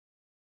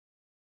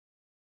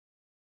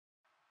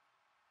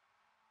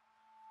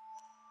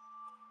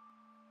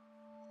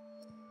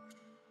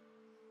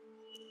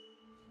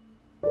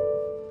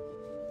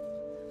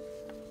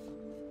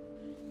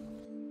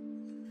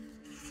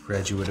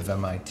Graduate of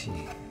MIT.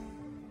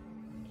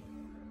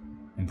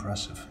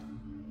 Impressive.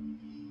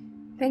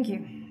 Thank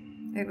you.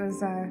 It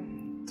was a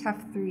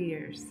tough 3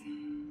 years.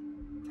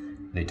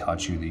 They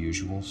taught you the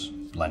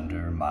usuals?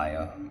 Blender,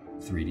 Maya,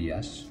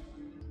 3DS?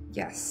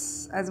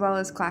 Yes, as well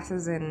as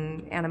classes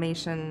in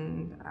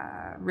animation,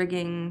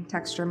 rigging,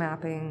 texture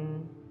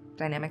mapping,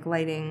 dynamic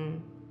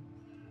lighting,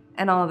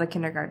 and all of the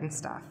kindergarten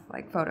stuff,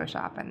 like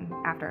Photoshop and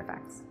After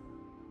Effects.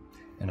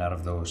 And out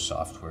of those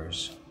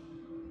softwares,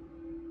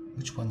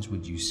 which ones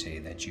would you say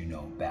that you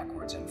know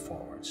backwards and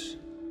forwards?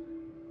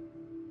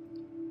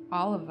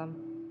 All of them.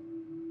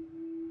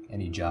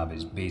 Any job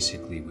is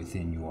basically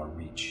within your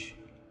reach,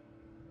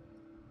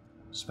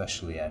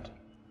 especially at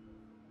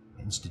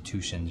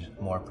institutions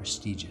more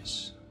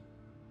prestigious.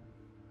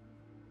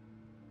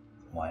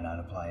 Why not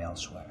apply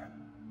elsewhere?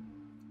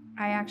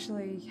 I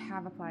actually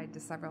have applied to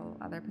several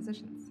other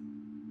positions.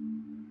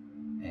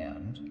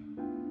 And?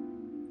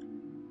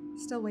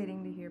 Still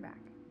waiting to hear back.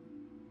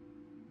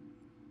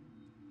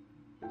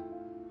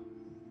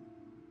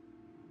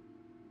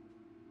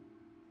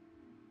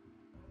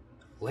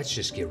 Let's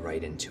just get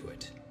right into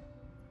it.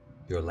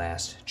 Your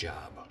last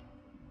job.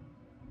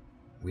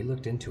 We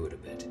looked into it a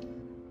bit.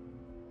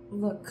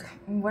 Look,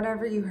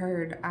 whatever you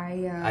heard,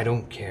 I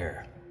don't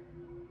care.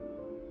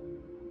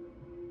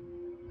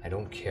 I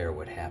don't care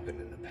what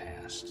happened in the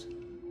past.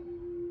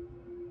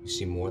 You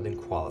seem more than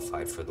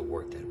qualified for the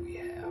work that we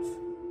have.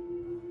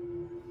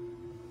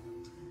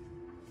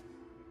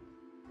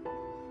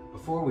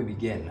 Before we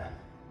begin,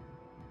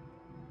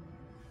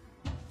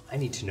 I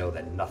need to know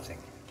that nothing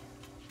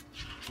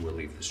will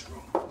leave this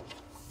room.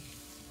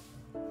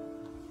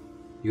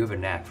 You have a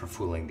knack for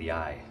fooling the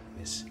eye,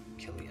 Miss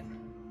Killian.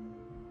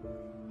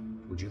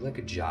 Would you like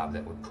a job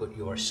that would put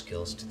your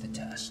skills to the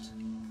test?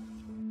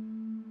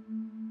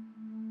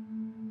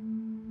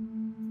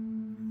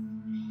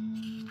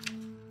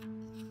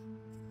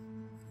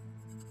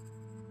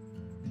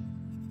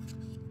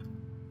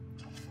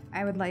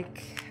 I would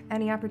like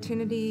any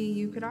opportunity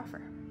you could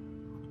offer.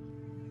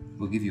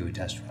 We'll give you a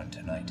test run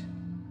tonight.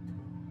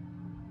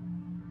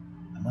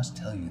 I must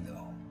tell you,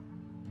 though,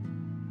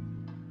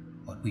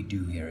 what we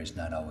do here is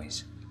not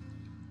always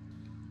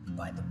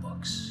by the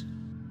books.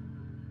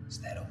 Is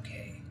that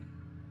okay?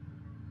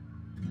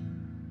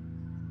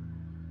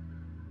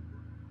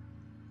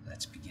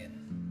 Let's begin.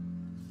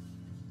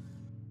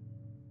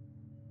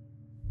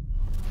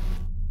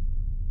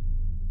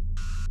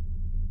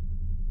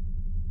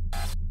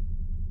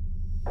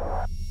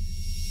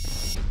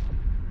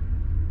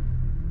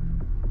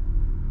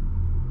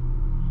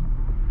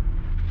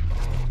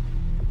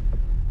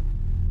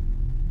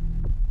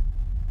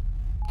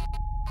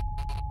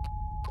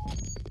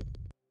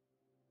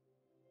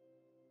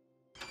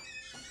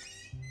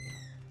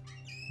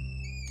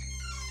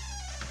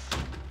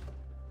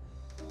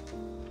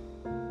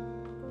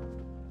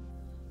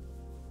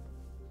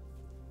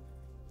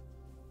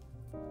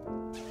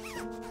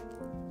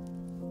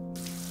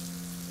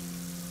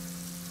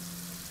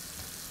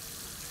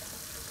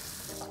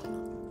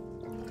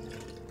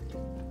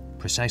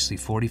 Precisely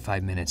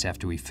 45 minutes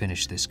after we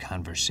finish this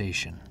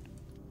conversation,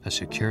 a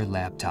secure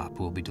laptop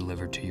will be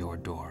delivered to your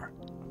door.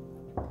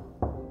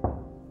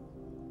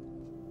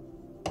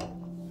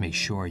 Make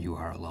sure you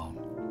are alone.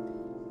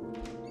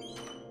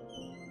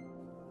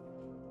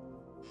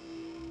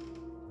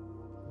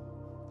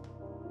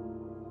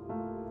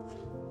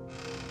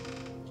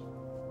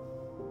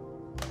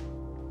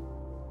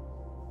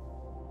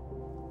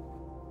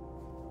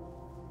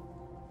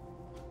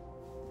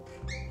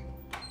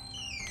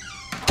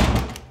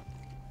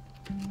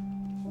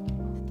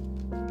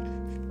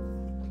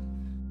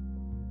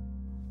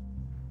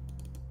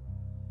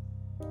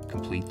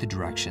 Complete the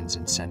directions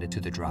and send it to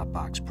the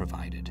Dropbox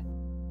provided.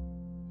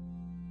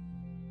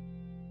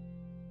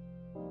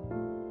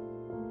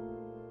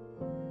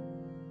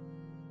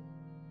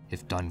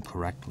 If done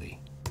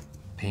correctly,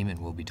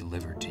 payment will be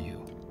delivered to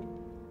you.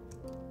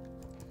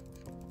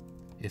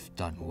 If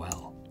done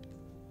well,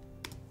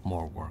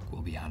 more work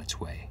will be on its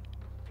way.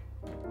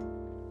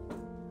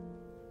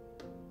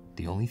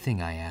 The only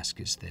thing I ask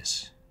is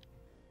this: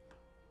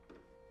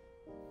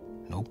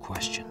 no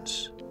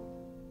questions.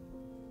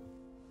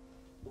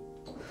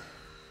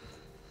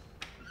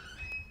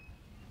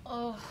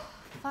 Oh,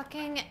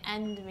 fucking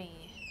end me.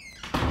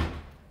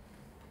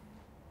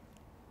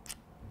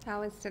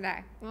 How was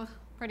today? Ugh,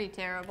 pretty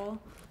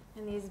terrible.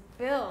 And these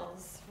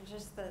bills are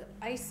just the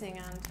icing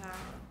on top.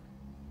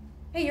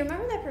 Hey, you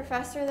remember that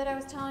professor that I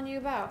was telling you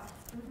about?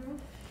 Mm-hmm.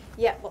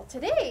 Yeah, well,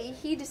 today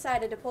he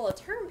decided to pull a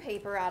term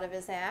paper out of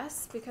his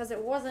ass because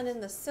it wasn't in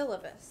the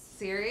syllabus.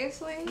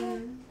 Seriously?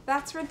 Mm.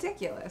 That's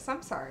ridiculous.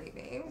 I'm sorry,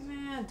 babe.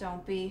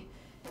 Don't be.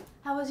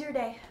 How was your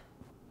day?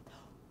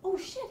 Oh,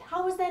 shit,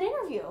 how was that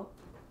interview?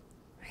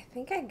 I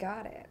think I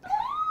got it.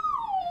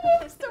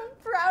 I'm so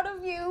proud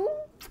of you.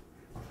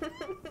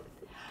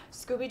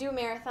 Scooby-Doo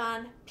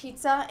marathon,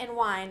 pizza and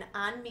wine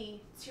on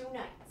me 2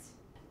 nights.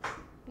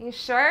 You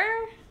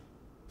sure?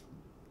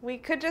 We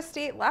could just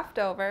eat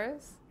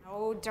leftovers.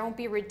 Oh, don't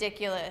be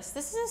ridiculous.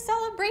 This is a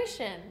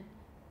celebration.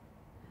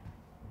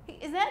 Hey,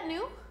 is that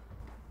new?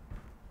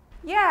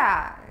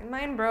 Yeah,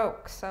 mine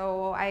broke,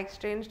 so I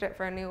exchanged it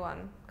for a new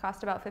one.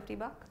 Cost about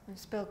 $50. And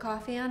spill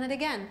coffee on it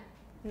again.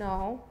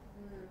 No.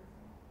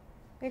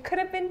 It could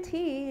have been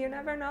tea, you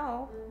never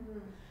know.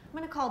 I'm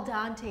gonna call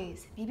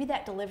Dante's. Maybe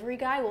that delivery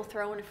guy will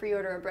throw in a free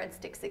order of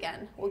breadsticks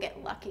again. We'll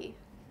get lucky.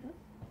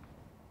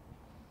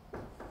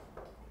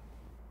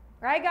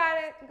 I got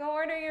it. Go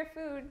order your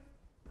food.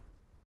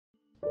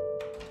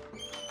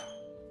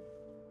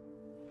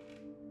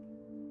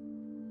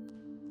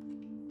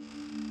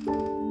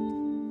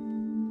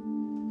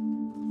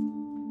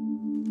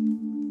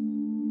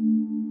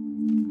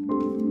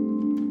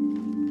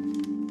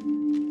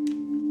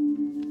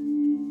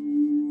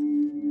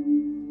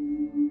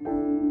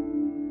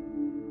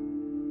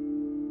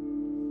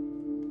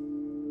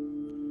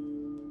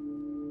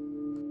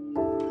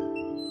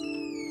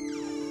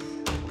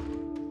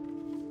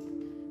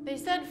 They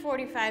said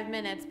 45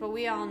 minutes, but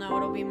we all know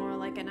it'll be more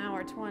like an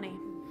hour 20.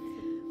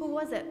 Who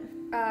was it?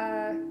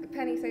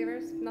 Penny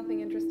savers,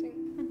 nothing interesting.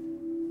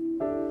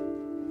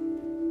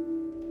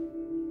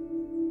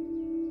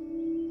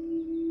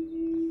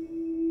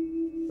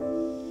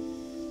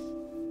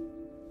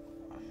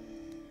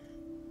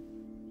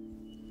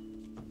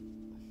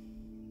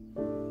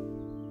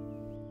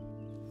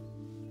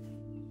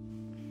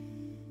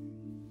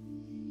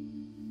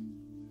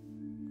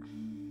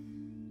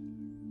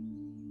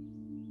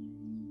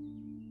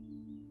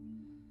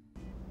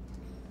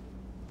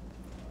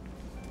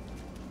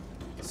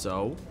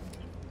 So?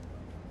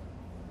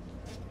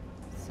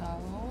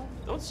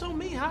 Don't tell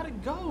me, how'd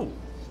it go?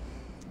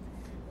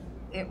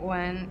 It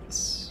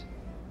went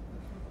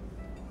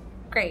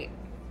great.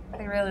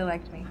 They really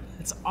liked me.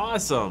 It's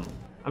awesome.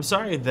 I'm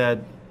sorry that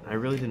I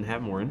really didn't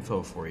have more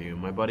info for you.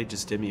 My buddy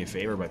just did me a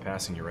favor by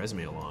passing your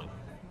resume along.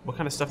 What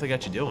kind of stuff they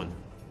got you doing?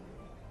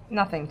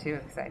 Nothing too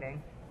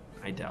exciting.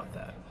 I doubt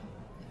that.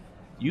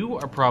 You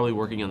are probably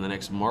working on the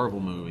next Marvel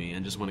movie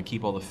and just want to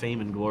keep all the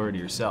fame and glory to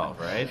yourself,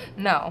 right?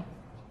 No.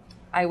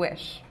 I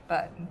wish,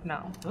 but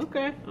no.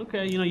 Okay.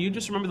 You know, you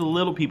just remember the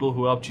little people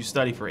who helped you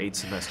study for 8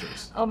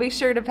 semesters. I'll be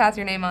sure to pass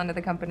your name on to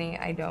the company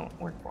I don't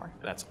work for.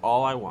 That's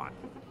all I want.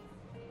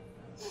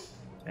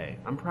 Hey,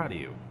 I'm proud of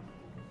you.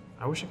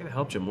 I wish I could have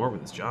helped you more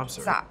with this job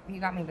search. Stop. You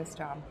got me this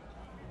job.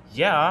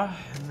 Yeah,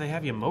 and they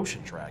have you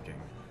motion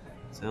tracking.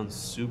 Sounds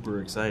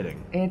super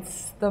exciting.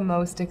 It's the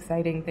most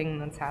exciting thing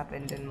that's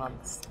happened in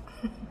months.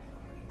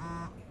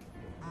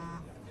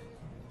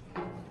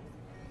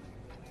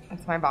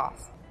 It's my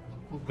boss.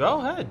 Well, go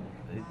ahead.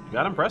 You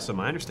gotta impress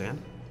them, I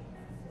understand.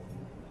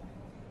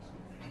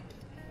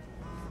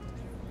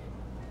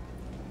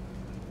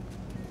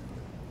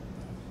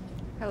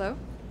 Hello?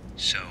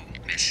 So,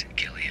 Miss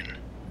Killian,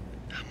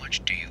 how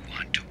much do you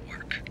want to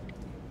work?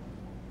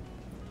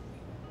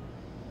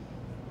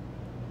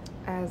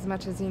 As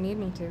much as you need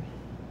me to.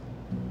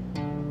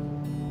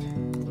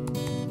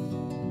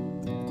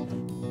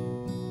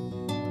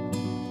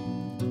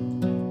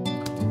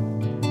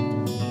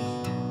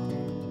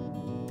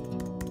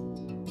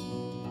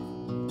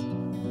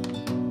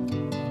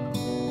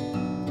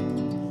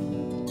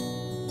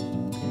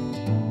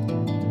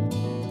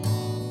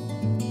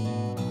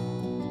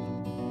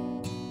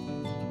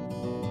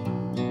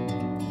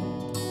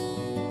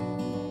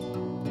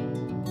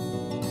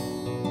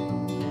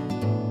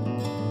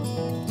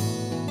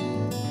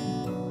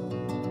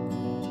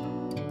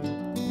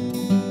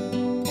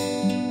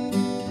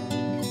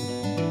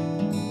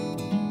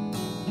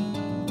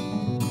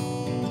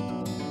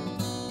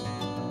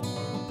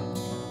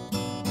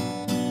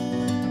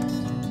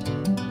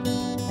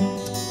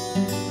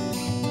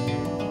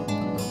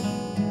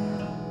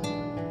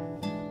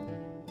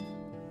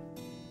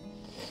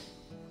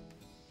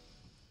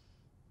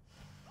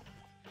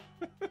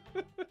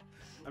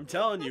 I'm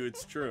telling you,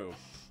 it's true.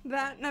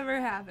 That never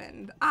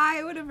happened.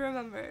 I would have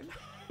remembered.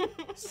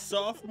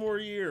 Sophomore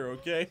year,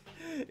 okay?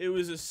 It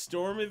was a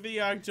stormy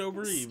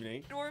October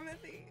evening.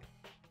 Stormathy.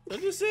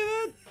 Did you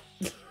say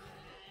that?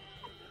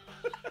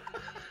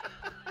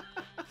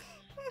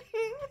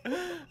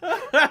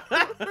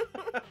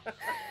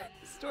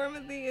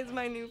 Stormathy is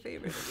my new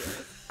favorite.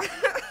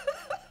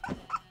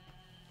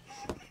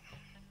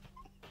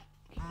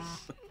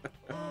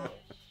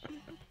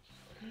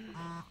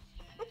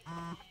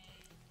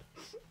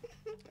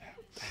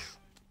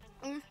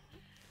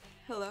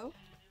 Hello?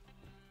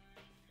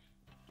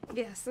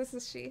 Yes, this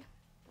is she.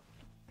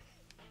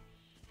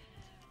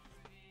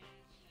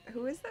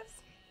 Who is this?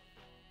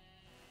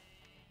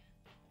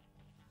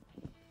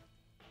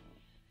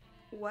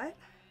 What?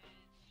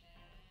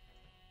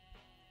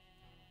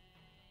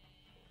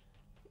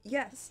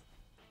 Yes.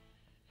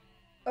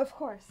 Of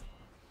course.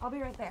 I'll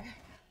be right there.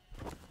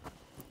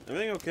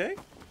 Everything okay?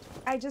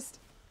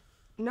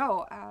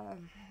 No,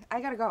 I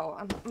gotta go.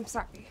 I'm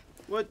sorry.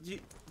 What,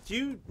 do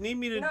you need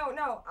me to...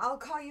 No, I'll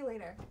call you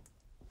later.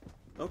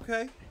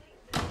 Okay.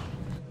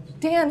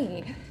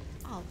 Dani!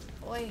 Oh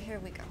boy, here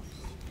we go.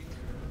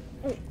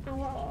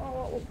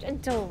 Oh,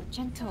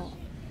 gentle.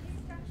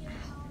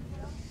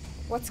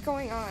 What's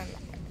going on?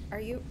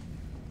 Are you...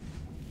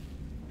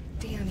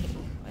 Dani.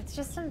 it's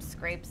just some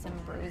scrapes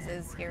and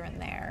bruises here and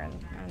there.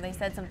 And they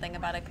said something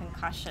about a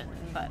concussion,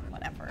 but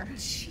whatever.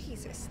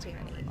 Jesus,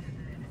 Dani.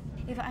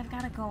 Eva, I've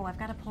gotta go. I've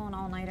gotta pull an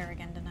all-nighter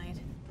again tonight.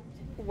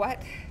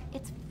 What?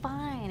 It's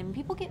fine. I mean,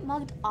 people get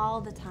mugged all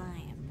the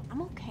time.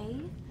 I'm okay.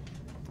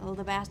 Although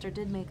the bastard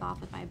did make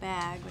off with my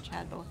bag, which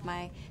had both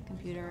my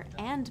computer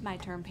and my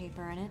term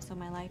paper in it, so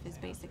my life is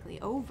basically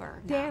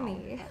over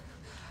Dani, now.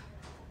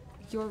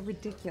 you're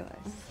ridiculous.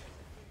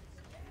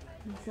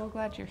 I'm so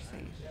glad you're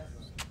safe.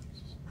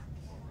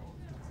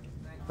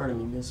 Pardon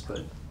me, miss,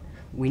 but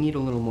we need a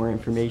little more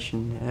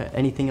information.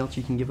 Anything else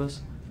you can give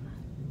us?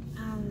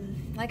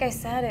 Like I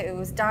said, it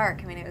was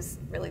dark. I mean, it was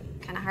really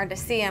kind of hard to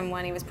see him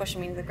when he was pushing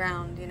me to the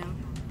ground, you know?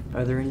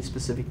 Are there any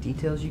specific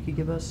details you could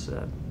give us?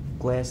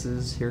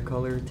 Glasses, hair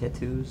color,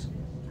 tattoos?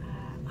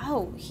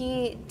 Oh,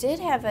 he did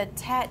have a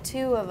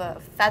tattoo of a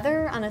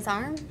feather on his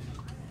arm.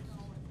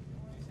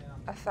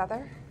 A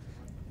feather?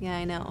 Yeah,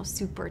 I know,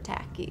 super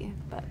tacky,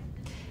 but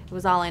it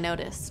was all I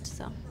noticed,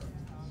 so.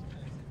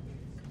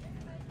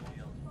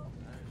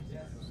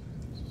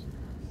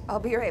 I'll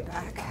be right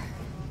back.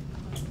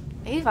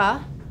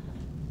 Ava?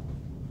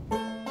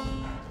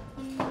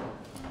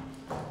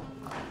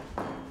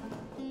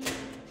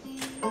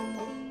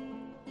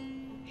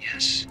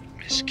 Yes,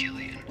 Miss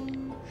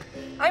Killian.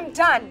 I'm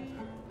done.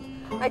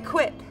 I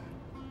quit.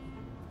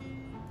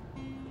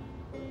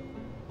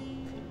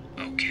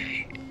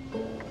 Okay.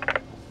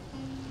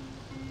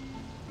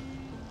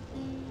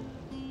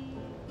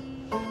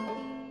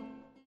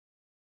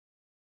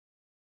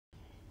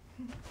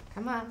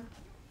 Come on.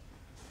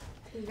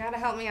 You gotta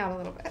help me out a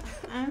little bit.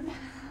 I'm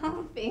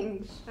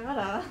helping. Shut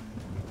up.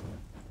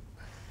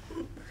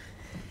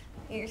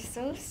 You're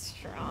so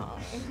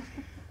strong.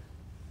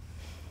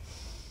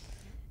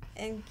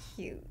 And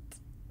cute.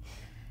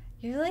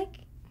 You're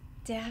like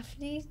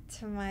Daphne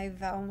to my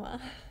Velma.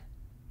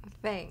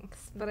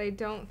 Thanks, but I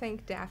don't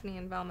think Daphne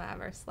and Velma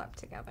ever slept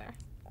together.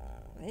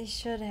 They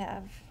should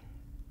have.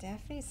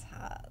 Daphne's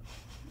hot.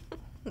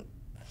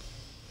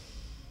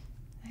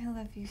 I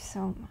love you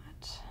so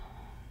much.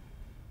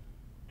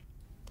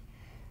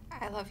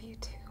 I love you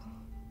too.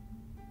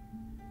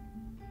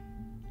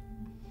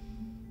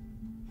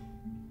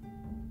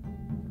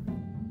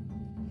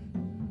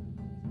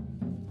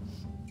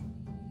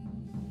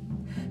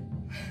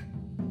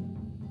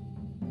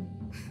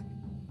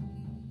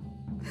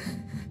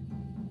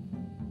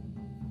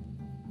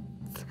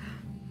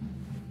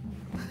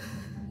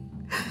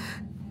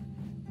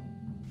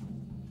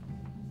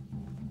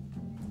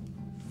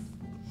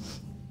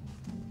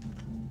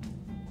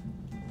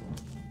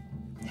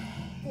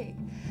 Hey,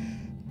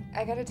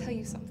 I gotta tell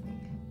you something.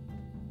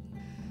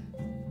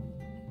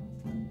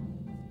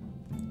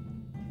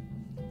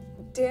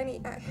 Dani,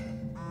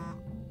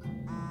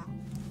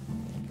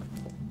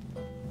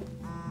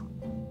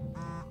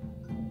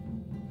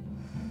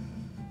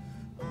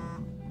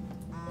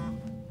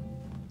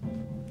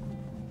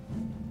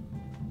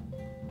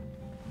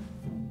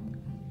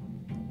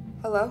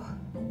 Hello?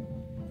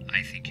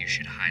 I think you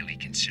should highly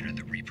consider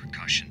the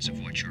repercussions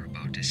of what you're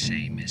about to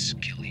say, Miss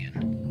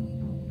Killian.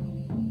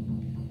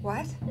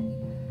 What?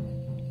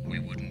 We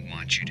wouldn't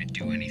want you to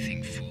do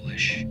anything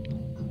foolish.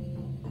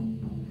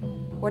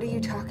 What are you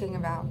talking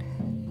about?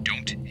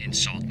 Don't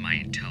insult my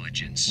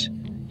intelligence.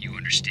 You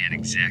understand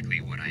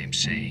exactly what I am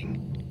saying.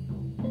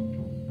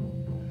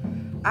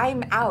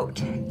 I'm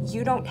out.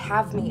 You don't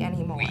have me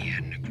anymore. We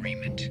had an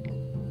agreement.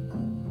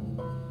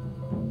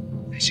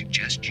 I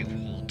suggest you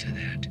hold to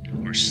that,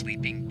 or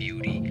Sleeping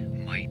Beauty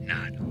might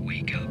not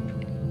wake up.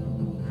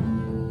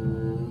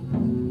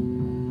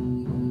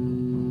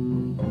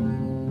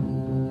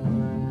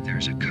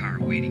 There's a car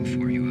waiting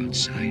for you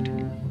outside.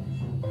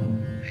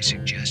 I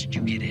suggest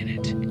you get in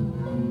it.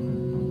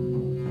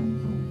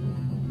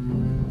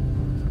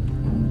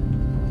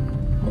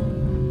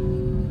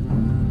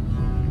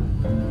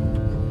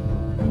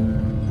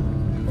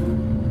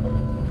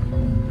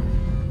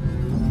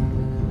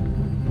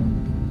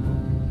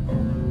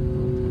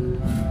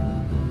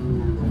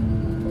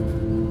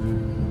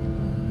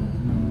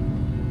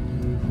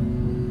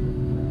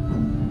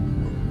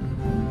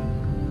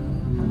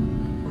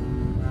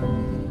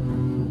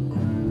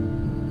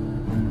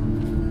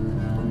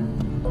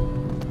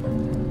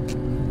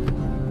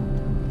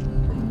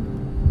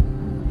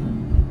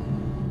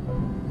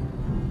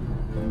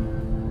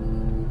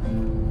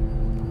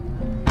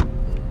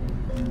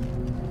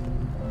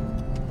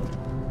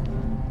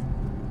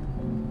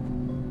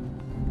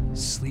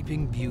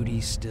 Sleeping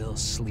Beauty still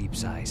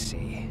sleeps, I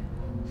see.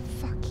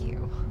 Fuck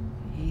you.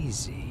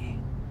 Easy.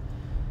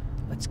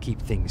 Let's keep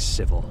things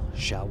civil,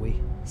 shall we?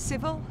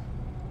 Civil?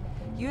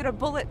 You had a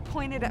bullet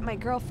pointed at my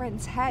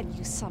girlfriend's head,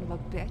 you son of a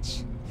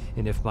bitch.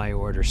 And if my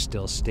order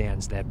still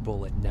stands, that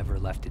bullet never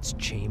left its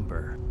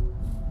chamber.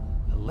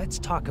 Let's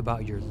talk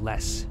about your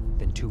less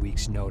than 2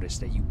 weeks' notice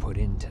that you put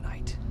in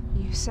tonight.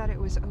 You said it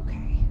was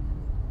okay.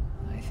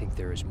 I think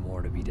there is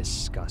more to be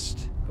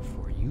discussed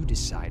before you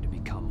decide to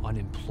become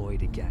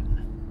unemployed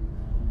again.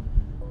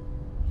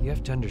 You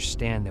have to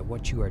understand that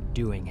what you are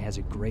doing has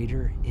a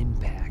greater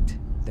impact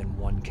than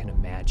one can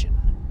imagine.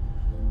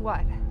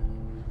 What?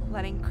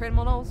 Letting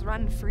criminals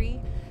run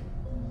free?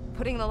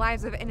 Putting the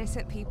lives of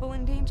innocent people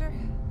in danger?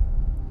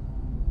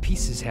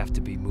 Pieces have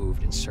to be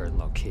moved in certain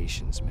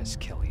locations, Miss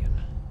Killian.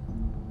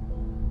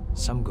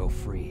 Some go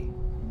free,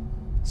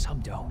 some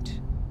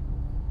don't.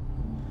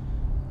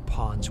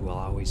 Pawns will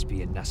always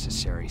be a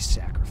necessary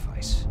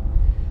sacrifice.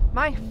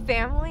 My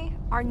family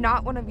are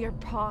not one of your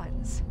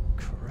pawns.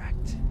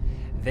 Correct.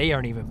 They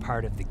aren't even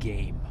part of the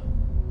game.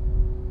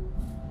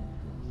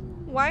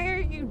 Why are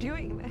you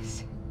doing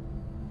this?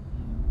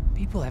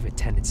 People have a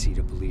tendency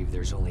to believe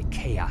there's only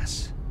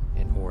chaos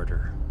and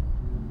order.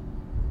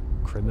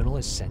 Criminal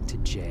is sent to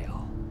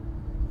jail.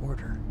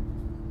 Order.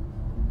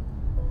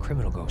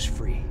 Criminal goes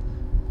free.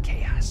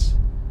 Chaos.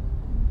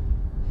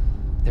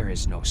 There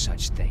is no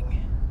such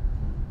thing.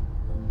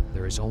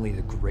 There is only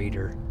the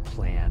greater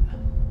plan.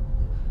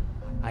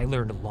 I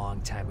learned a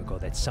long time ago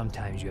that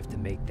sometimes you have to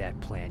make that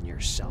plan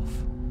yourself.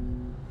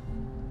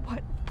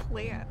 What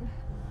plan?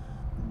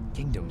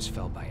 Kingdoms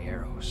fell by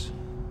arrows.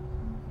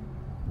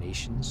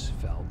 Nations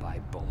fell by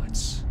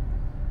bullets.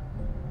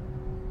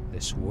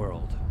 This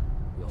world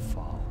will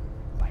fall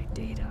by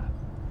data.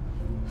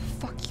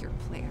 Fuck your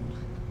plan.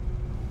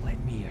 Let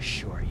me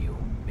assure you,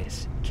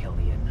 Miss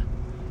Killian,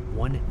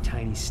 one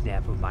tiny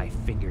snap of my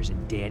fingers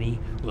and Dani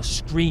will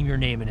scream your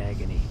name in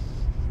agony.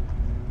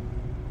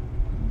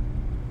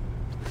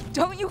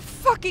 Don't you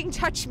fucking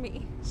touch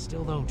me!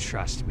 Still don't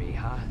trust me,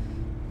 huh?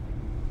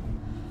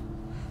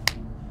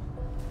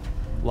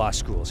 Law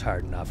school's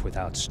hard enough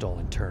without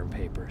stolen term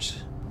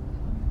papers.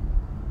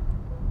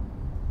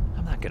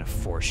 I'm not gonna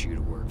force you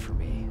to work for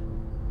me.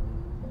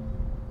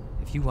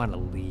 If you want to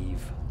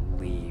leave,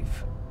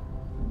 leave.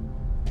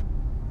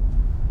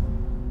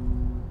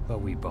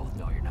 But we both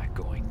know you're not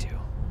going to.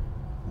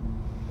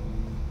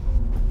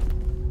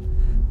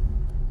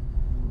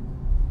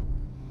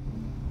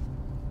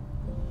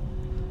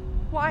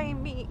 Why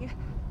me?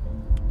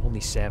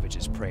 Only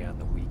savages prey on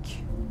the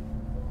weak.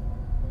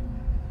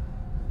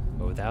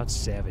 But without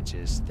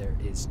savages, there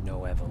is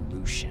no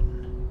evolution.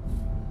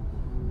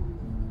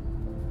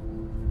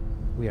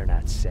 We are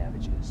not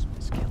savages,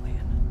 Miss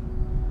Killian.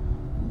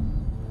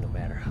 No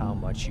matter how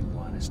much you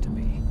want us to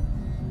be.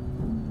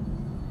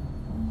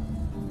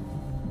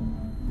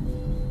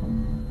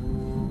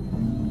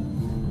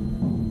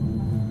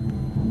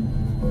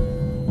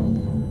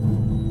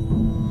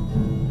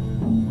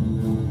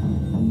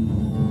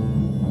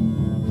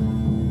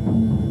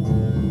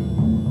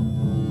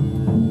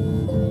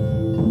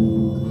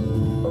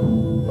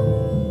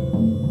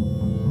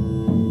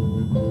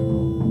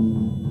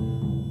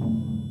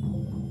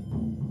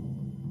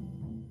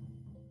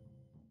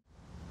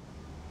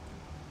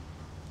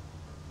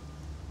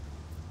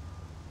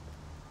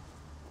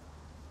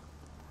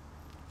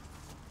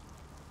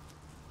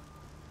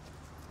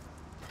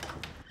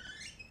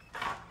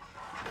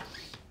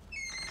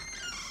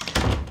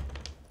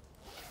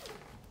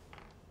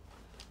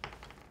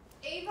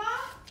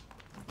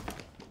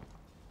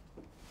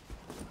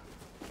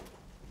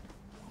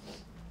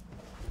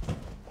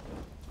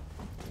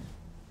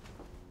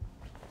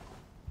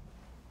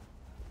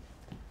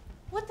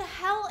 What the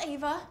hell,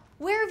 Ava?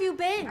 Where have you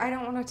been? I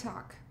don't want to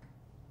talk.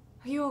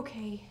 Are you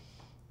okay?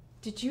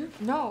 Did you?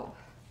 No.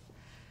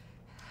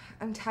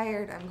 I'm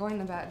tired. I'm going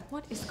to bed.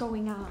 What is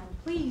going on?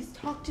 Please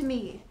talk to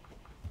me.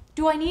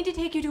 Do I need to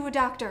take you to a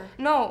doctor?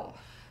 No.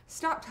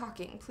 Stop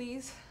talking,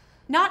 please.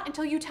 Not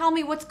until you tell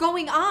me what's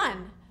going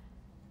on.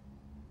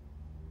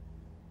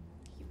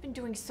 You've been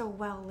doing so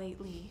well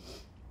lately.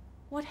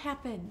 What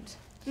happened?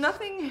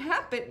 Nothing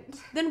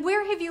happened. Then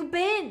where have you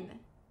been?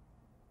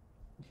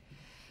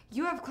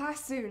 You have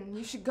class soon.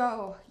 You should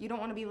go. You don't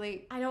want to be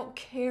late. I don't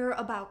care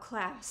about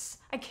class.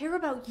 I care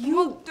about you.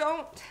 Well,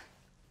 don't.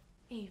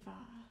 Ava.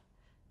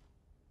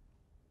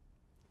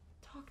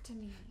 Talk to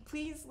me.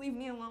 Please leave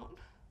me alone.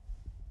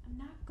 I'm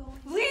not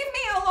going to. Leave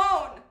me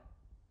alone!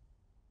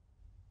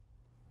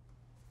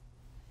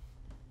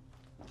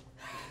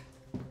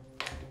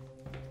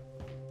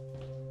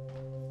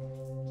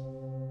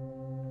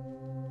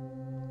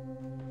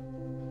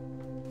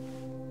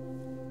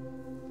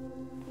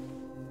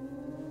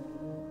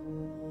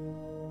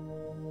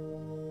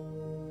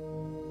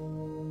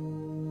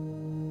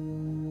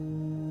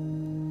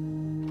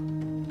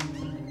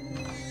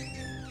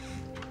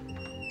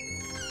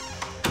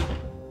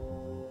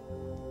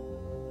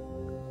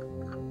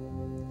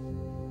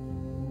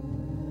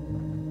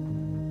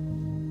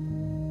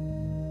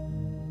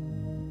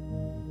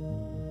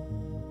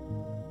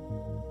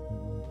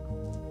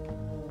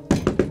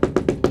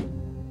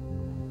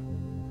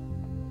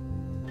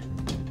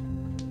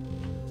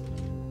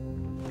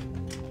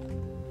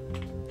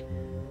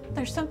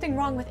 There's something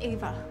wrong with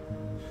Ava.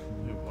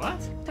 What?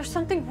 There's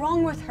something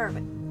wrong with her,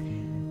 but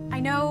I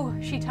know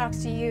she talks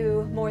to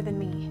you more than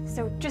me,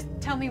 so just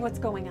tell me what's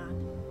going on.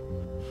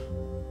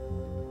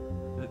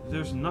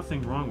 There's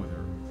nothing wrong with her.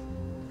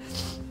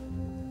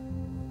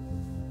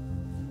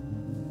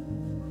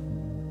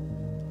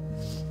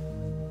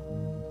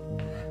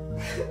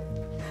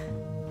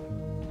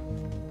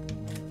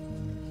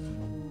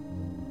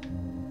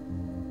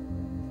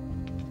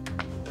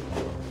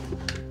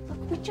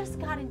 Look, we just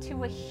got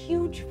into a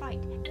huge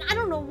fight, and I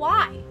don't know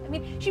why. I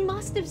mean, she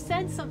must have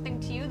said something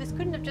to you. This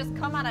couldn't have just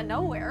come out of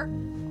nowhere.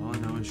 All I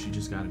know is she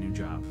just got a new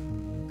job.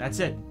 That's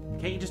it.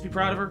 Can't you just be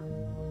proud of her?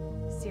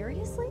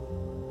 Seriously?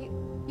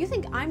 You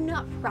think I'm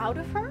not proud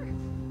of her?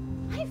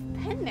 I've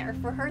been there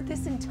for her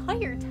this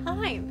entire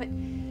time, but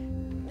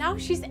now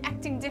she's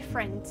acting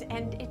different,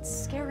 and it's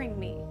scaring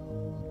me.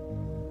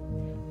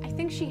 I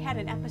think she had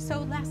an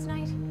episode last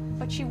night,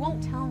 but she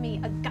won't tell me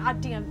a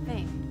goddamn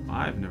thing.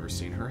 I've never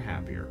seen her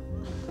happier.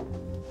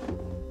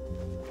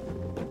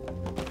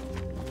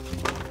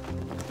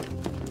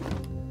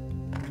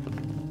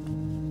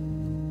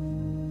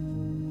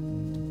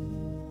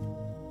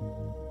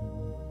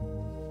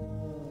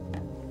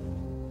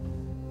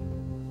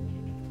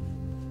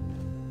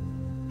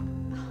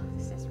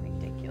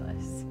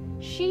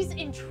 She's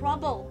in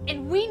trouble,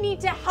 and we need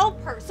to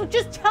help her, so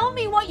just tell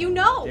me what you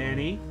know!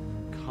 Dani,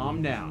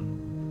 calm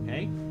down,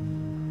 okay?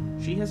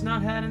 She has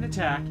not had an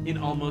attack in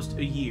almost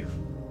a year.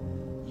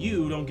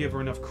 You don't give her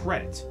enough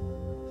credit.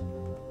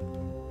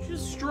 She's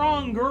a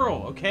strong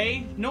girl,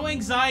 okay? No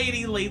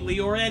anxiety lately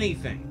or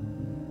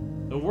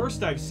anything. The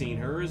worst I've seen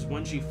her is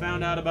when she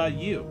found out about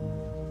you.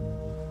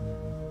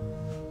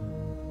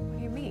 What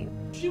do you mean?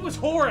 She was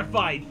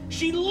horrified!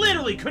 She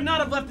literally could not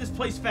have left this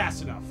place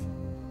fast enough!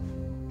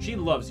 She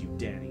loves you,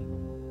 Dani.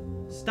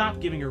 Stop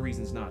giving her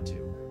reasons not to.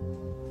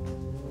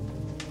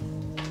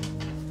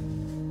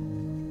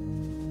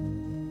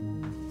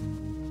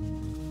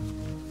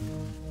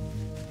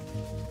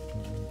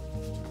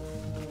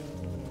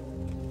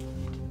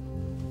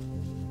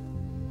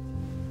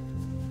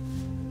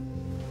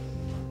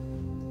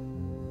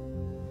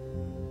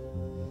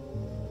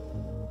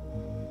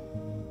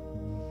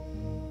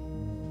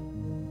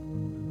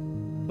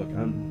 Look,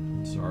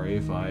 I'm sorry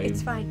if I...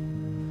 It's fine.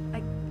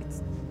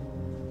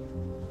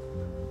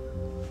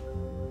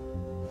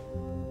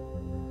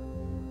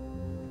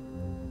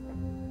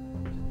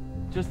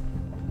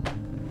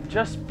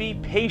 Just be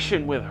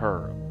patient with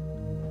her.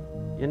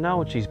 You know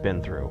what she's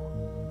been through.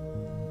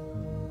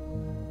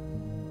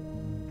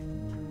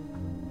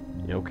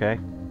 You okay?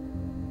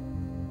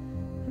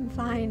 I'm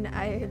fine.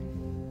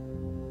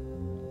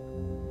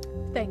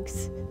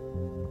 Thanks.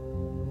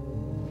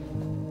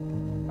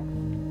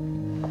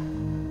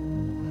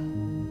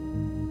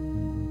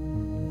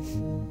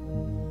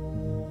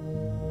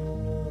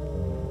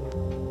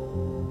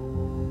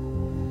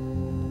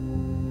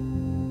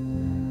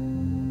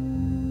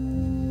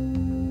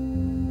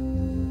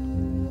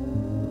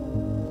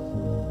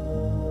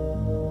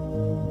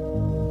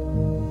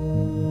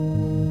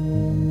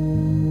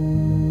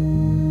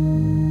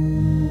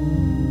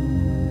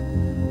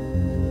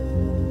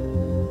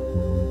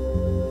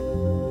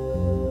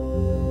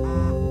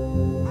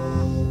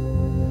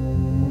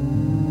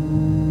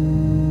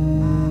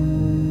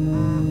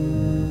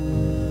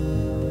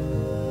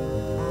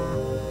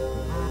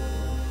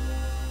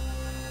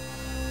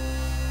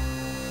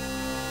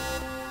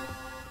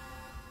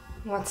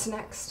 What's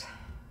next?